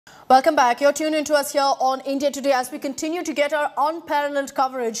Welcome back. You're tuned into us here on India Today as we continue to get our unparalleled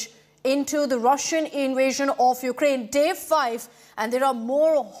coverage into the Russian invasion of Ukraine. Day 5, and there are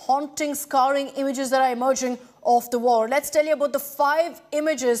more haunting, scarring images that are emerging of the war. Let's tell you about the 5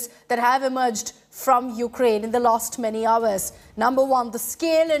 images that have emerged from Ukraine in the last many hours. Number 1, the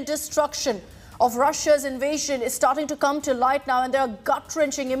scale and destruction of Russia's invasion is starting to come to light now, and there are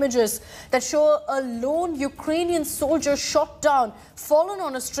gut-wrenching images that show a lone Ukrainian soldier shot down, fallen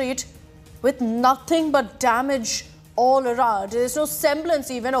on a street with nothing but damage all around. There's no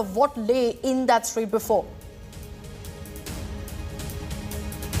semblance even of what lay in that street before.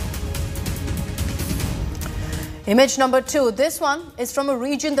 Image number 2. This one is from a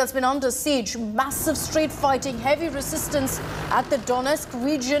region that's been under siege. Massive street fighting, heavy resistance at the Donetsk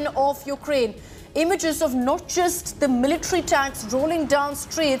region of Ukraine. Images of not just the military tanks rolling down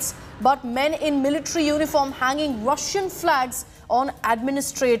streets, but men in military uniform hanging Russian flags on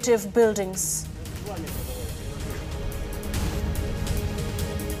administrative buildings.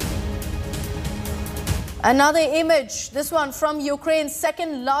 Another image, this one from Ukraine's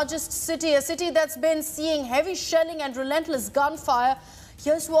second largest city, a city that's been seeing heavy shelling and relentless gunfire.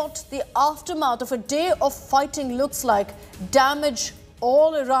 Here's what the aftermath of a day of fighting looks like. Damage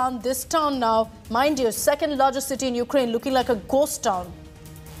all around this town now. Mind you, second largest city in Ukraine, looking like a ghost town.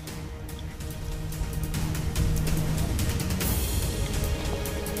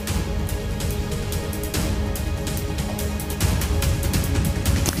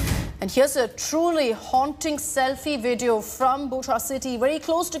 And here's a truly haunting selfie video from Bucha city, very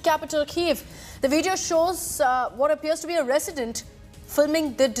close to capital Kyiv. The video shows what appears to be a resident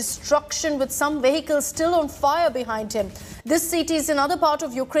filming the destruction with some vehicles still on fire behind him. This city is another part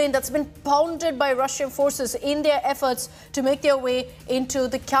of Ukraine that's been pounded by Russian forces in their efforts to make their way into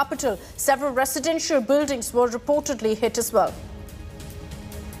the capital. Several residential buildings were reportedly hit as well.